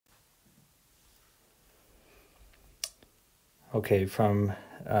Okay, from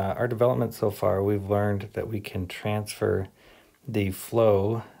our development so far, we've learned that we can transfer the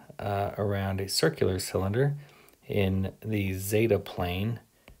flow around a circular cylinder in the zeta plane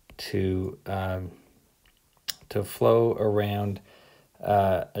to flow around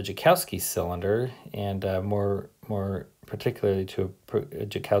a Joukowski cylinder, and more particularly to a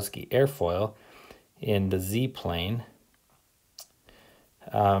Joukowski airfoil in the z plane,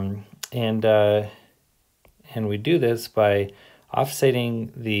 and we do this by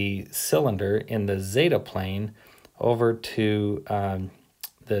offsetting the cylinder in the zeta plane over to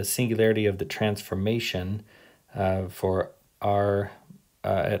the singularity of the transformation for r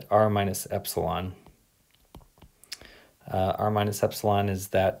at r minus epsilon. R minus epsilon is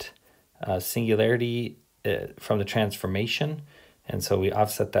that singularity from the transformation, and so we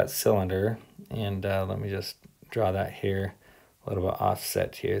offset that cylinder, and let me just draw that here, a little bit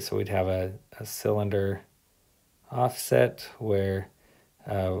offset here. So we'd have a cylinder offset where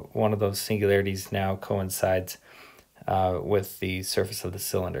one of those singularities now coincides with the surface of the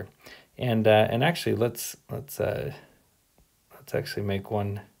cylinder, and actually let's actually make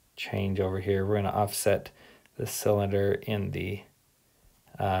one change over here. We're going to offset the cylinder in the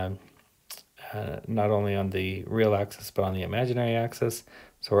not only on the real axis but on the imaginary axis.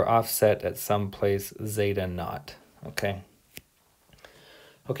 So we're offset at some place zeta naught.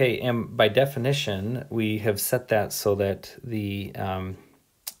 Okay, and by definition, we have set that so that the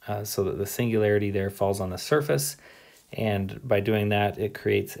singularity there falls on the surface, and by doing that, it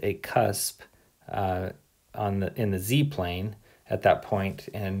creates a cusp in the z plane at that point,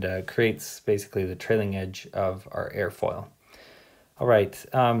 and creates basically the trailing edge of our airfoil. All right,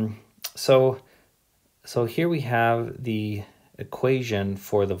 so here we have the equation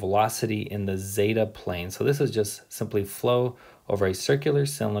for the velocity in the zeta plane. So this is just simply flow over a circular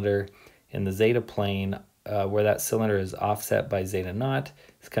cylinder in the zeta plane where that cylinder is offset by zeta naught.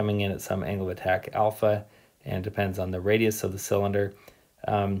 It's coming in at some angle of attack alpha and depends on the radius of the cylinder.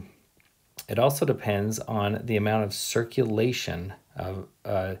 It also depends on the amount of circulation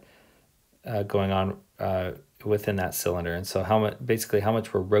going on within that cylinder, and so how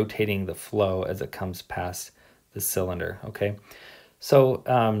much we're rotating the flow as it comes past the cylinder. Okay, so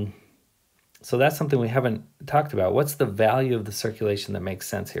so that's something we haven't talked about. What's the value of the circulation that makes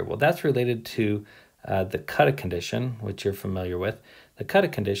sense here? Well, that's related to the Kutta condition, which you're familiar with. The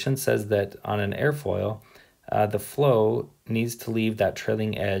Kutta condition says that on an airfoil, the flow needs to leave that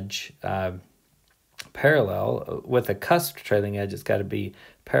trailing edge parallel. With a cusp trailing edge, it's got to be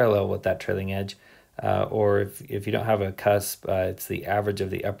parallel with that trailing edge. Or if you don't have a cusp, it's the average of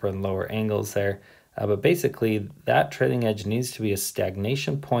the upper and lower angles there. But basically, that trailing edge needs to be a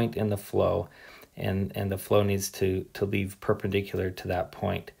stagnation point in the flow, and the flow needs to leave perpendicular to that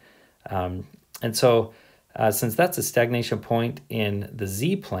point. And so since that's a stagnation point in the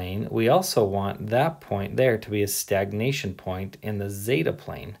z-plane, we also want that point there to be a stagnation point in the zeta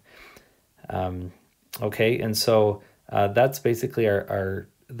plane. Okay, and so that's basically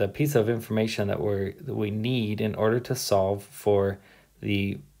the piece of information that we need in order to solve for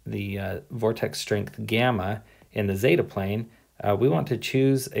the vortex strength gamma in the zeta plane. We want to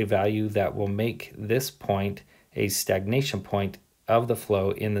choose a value that will make this point a stagnation point of the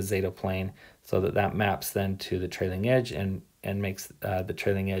flow in the zeta plane, so that maps then to the trailing edge and makes the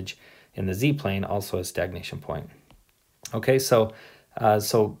trailing edge in the z plane also a stagnation point. Okay, so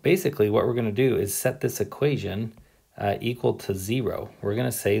basically what we're going to do is set this equation equal to 0. We're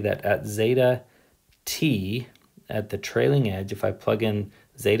going to say that at zeta t at the trailing edge, if I plug in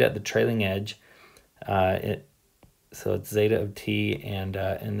zeta at the trailing edge, so it's zeta of t, and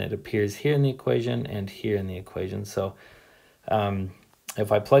it appears here in the equation and here in the equation. So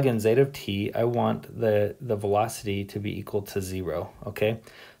if I plug in zeta of t, I want the velocity to be equal to 0. Okay,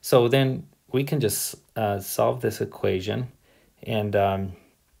 so then we can just solve this equation, and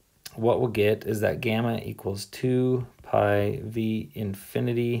what we'll get is that gamma equals 2 pi v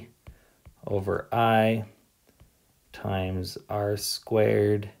infinity over I times r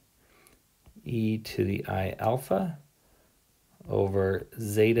squared e to the I alpha over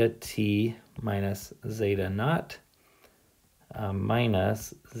zeta t minus zeta naught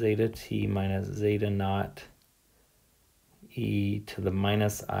minus zeta t minus zeta naught e to the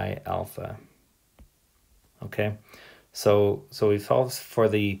minus I alpha. Okay, so we solved for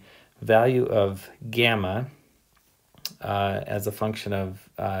the value of gamma as a function of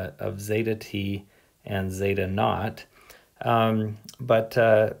zeta t and zeta naught, but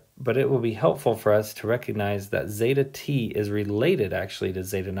it will be helpful for us to recognize that zeta t is related actually to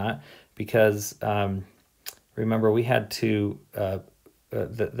zeta naught, because remember we had to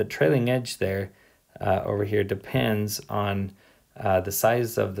the trailing edge there over here depends on the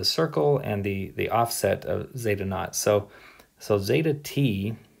size of the circle and the offset of zeta naught. So zeta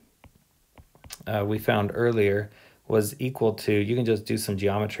t, we found earlier, was equal to, you can just do some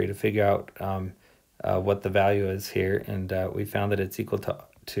geometry to figure out what the value is here, and we found that it's equal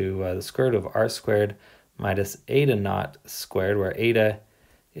to the square root of r squared minus eta naught squared, where eta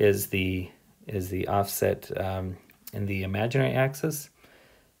is the offset in the imaginary axis,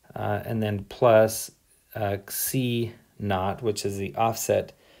 and then plus c naught, which is the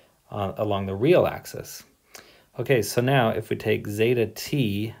offset along the real axis. Okay, so now if we take zeta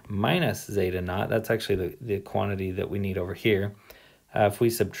t minus zeta naught, that's actually the quantity that we need over here. If we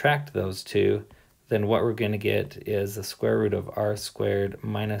subtract those two, then what we're going to get is the square root of r squared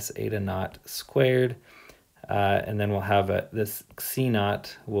minus eta naught squared. And then we'll have this c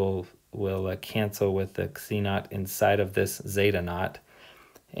naught will cancel with the c naught inside of this zeta naught.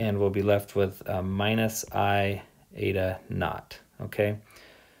 And we'll be left with minus I eta naught. Okay,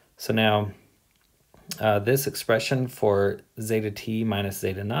 so now this expression for zeta t minus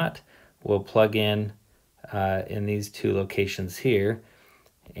zeta naught will plug in these two locations here,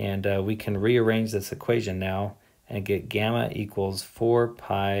 and we can rearrange this equation now and get gamma equals 4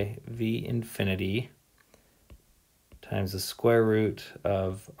 pi v infinity times the square root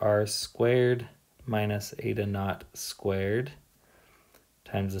of r squared minus eta naught squared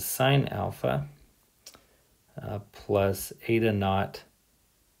times the sine alpha plus eta naught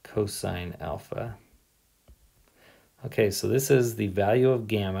cosine alpha. Okay, so this is the value of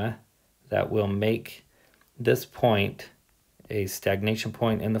gamma that will make this point a stagnation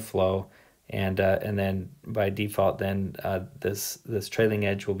point in the flow, and then by default, then this trailing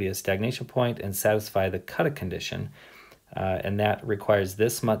edge will be a stagnation point and satisfy the Kutta condition, and that requires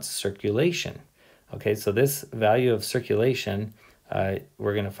this much circulation. Okay, so this value of circulation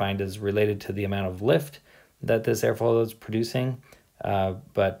we're going to find is related to the amount of lift that this airfoil is producing.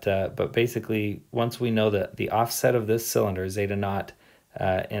 But basically, once we know that the offset of this cylinder, zeta naught,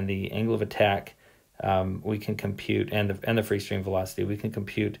 and the angle of attack, we can compute, and the free stream velocity, we can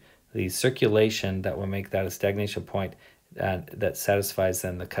compute the circulation that will make that a stagnation point that satisfies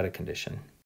then the Kutta condition.